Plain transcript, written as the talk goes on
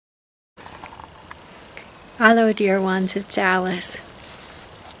Hello, dear ones, it's Alice.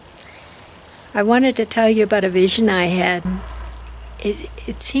 I wanted to tell you about a vision I had.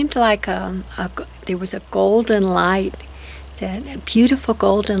 It seemed like there was a golden light, a beautiful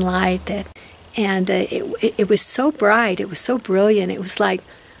golden light, and it was so bright, it was so brilliant, it was like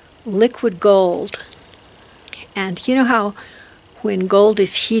liquid gold. And you know how when gold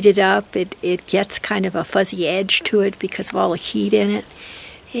is heated up, it gets kind of a fuzzy edge to it because of all the heat in it.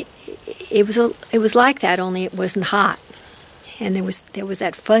 It was like that, only it wasn't hot, and there was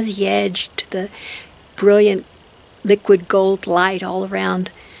that fuzzy edge to the brilliant liquid gold light all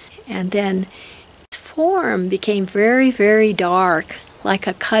around, and then its form became very, very dark, like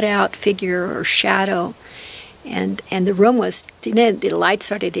a cutout figure or shadow, and the room was, the light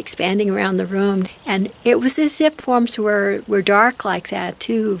started expanding around the room, and it was as if forms were dark like that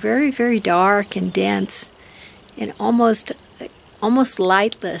too, very, very dark and dense, and almost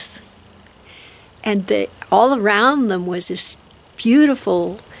lightless. And all around them was this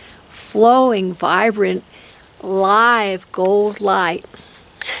beautiful, flowing, vibrant, live gold light.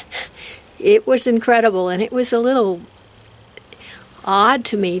 It was incredible, and it was a little odd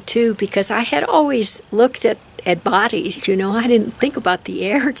to me too, because I had always looked at bodies, you know. I didn't think about the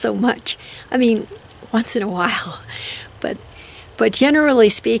air so much. I mean, once in a while. But generally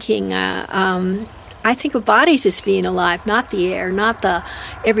speaking, I think of bodies as being alive, not the air, not the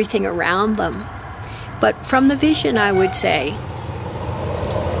everything around them. But from the vision, I would say,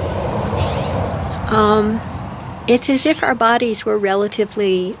 it's as if our bodies were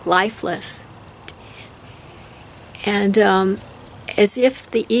relatively lifeless. And as if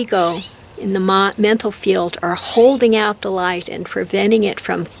the ego in the mental field are holding out the light and preventing it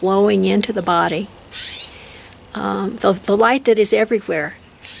from flowing into the body. The light that is everywhere,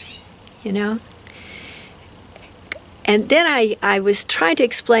 you know? And then I was trying to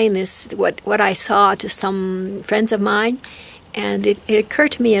explain this, what I saw, to some friends of mine, and it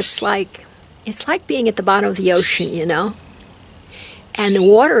occurred to me it's like being at the bottom of the ocean, you know, and the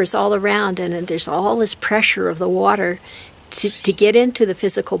water is all around, and there's all this pressure of the water to get into the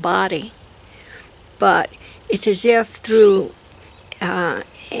physical body. But it's as if through an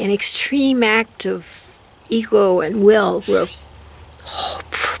extreme act of ego and will, we're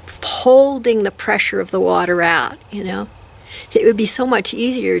holding the pressure of the water out, you know. It would be so much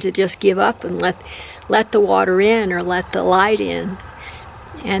easier to just give up and let the water in, or let the light in.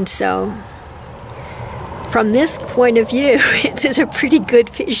 And so from this point of view, it is a pretty good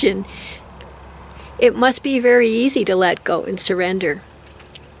vision. It must be very easy to let go and surrender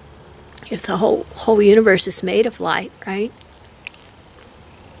if the whole universe is made of light, right?